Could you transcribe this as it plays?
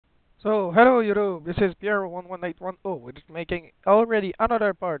So, hello YouTube, this is Pierre11810. We're just making already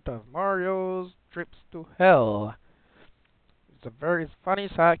another part of Mario's Trips to Hell. It's a very funny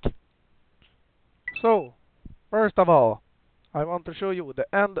sack. So, first of all, I want to show you the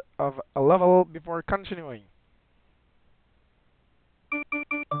end of a level before continuing.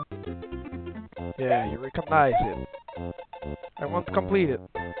 Yeah, you recognize it. I want to complete it.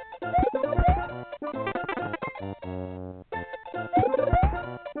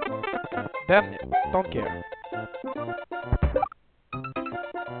 Damn it, don't care.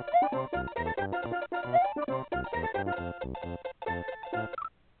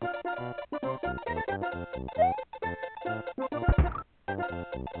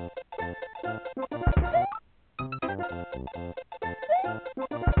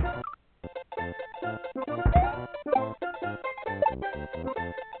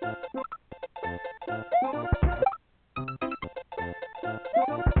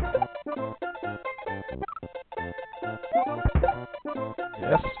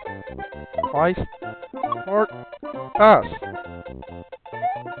 Yes. Twice. Fourth. Pass.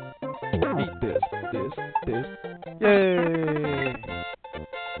 Eat this. Yay!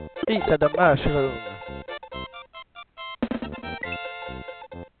 Eat the mushroom.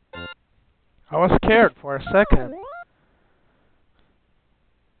 I was scared for a second.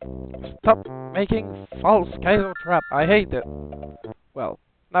 Stop making false Kaizo trap. I hate it. Well,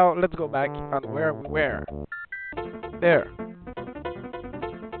 now let's go back on where we were. There.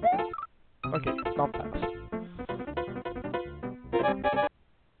 Okay, don't pass.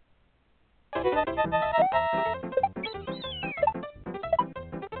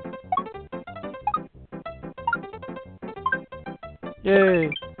 Yay!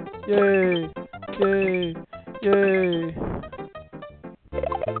 Yay! Yay! Yay!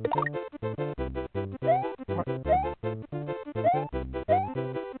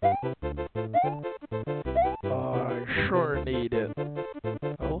 Oh, I sure need it.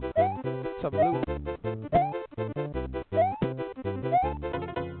 Oh, it's a blue.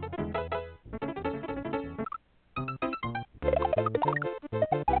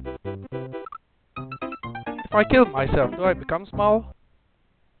 If I kill myself, do I become small?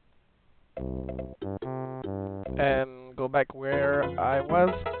 And go back where I was?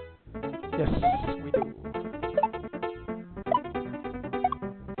 Yes, we do.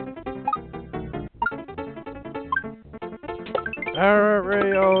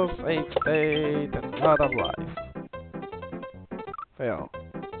 Mario save state and not of life. Fail.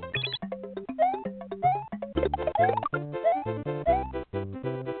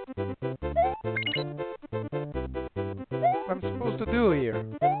 What am I supposed to do here?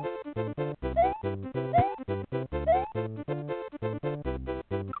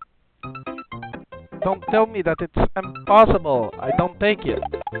 Don't tell me that it's impossible. I don't take it.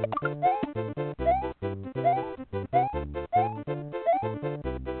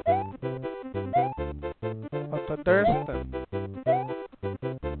 But there's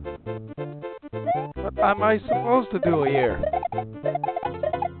what am I supposed to do here?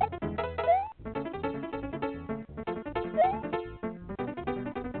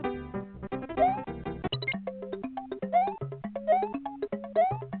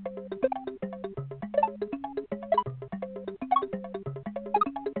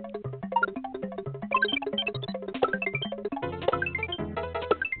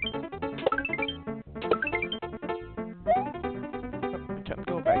 I can't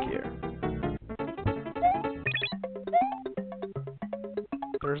go back here.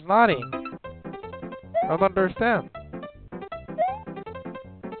 There's nothing. I don't understand.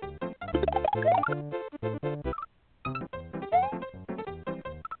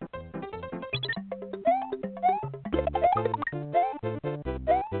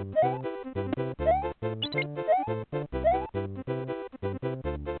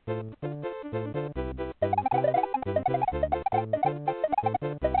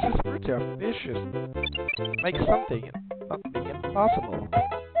 This is pretty ambitious. Make something not be impossible.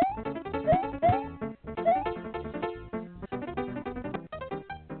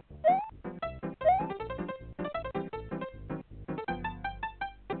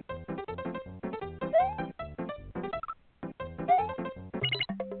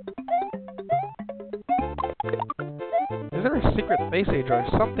 Is there a secret passage or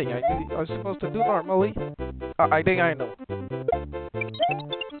something I was supposed to do normally? I think I know.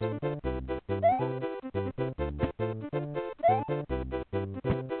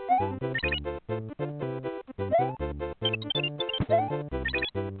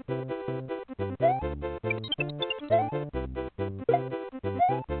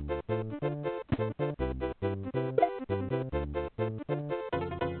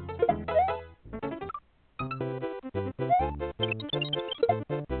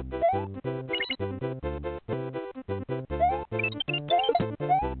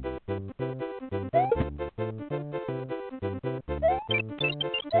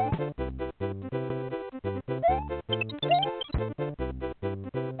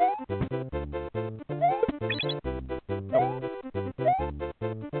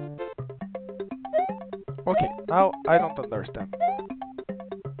 Now I don't understand.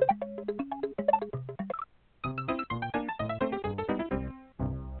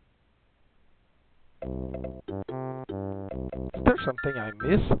 Is there something I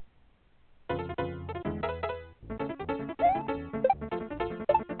miss?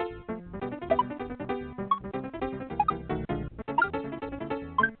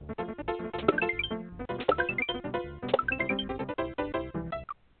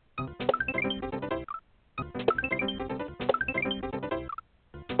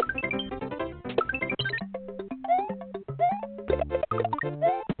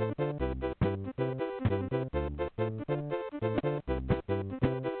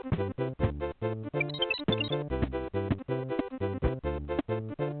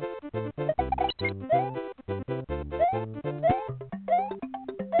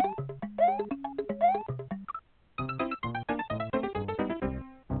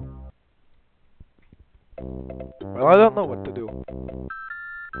 Well, I don't know what to do.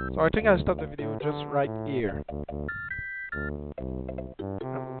 So I think I'll stop the video just right here.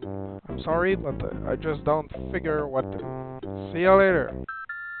 I'm sorry, but I just don't figure what to do. See you later.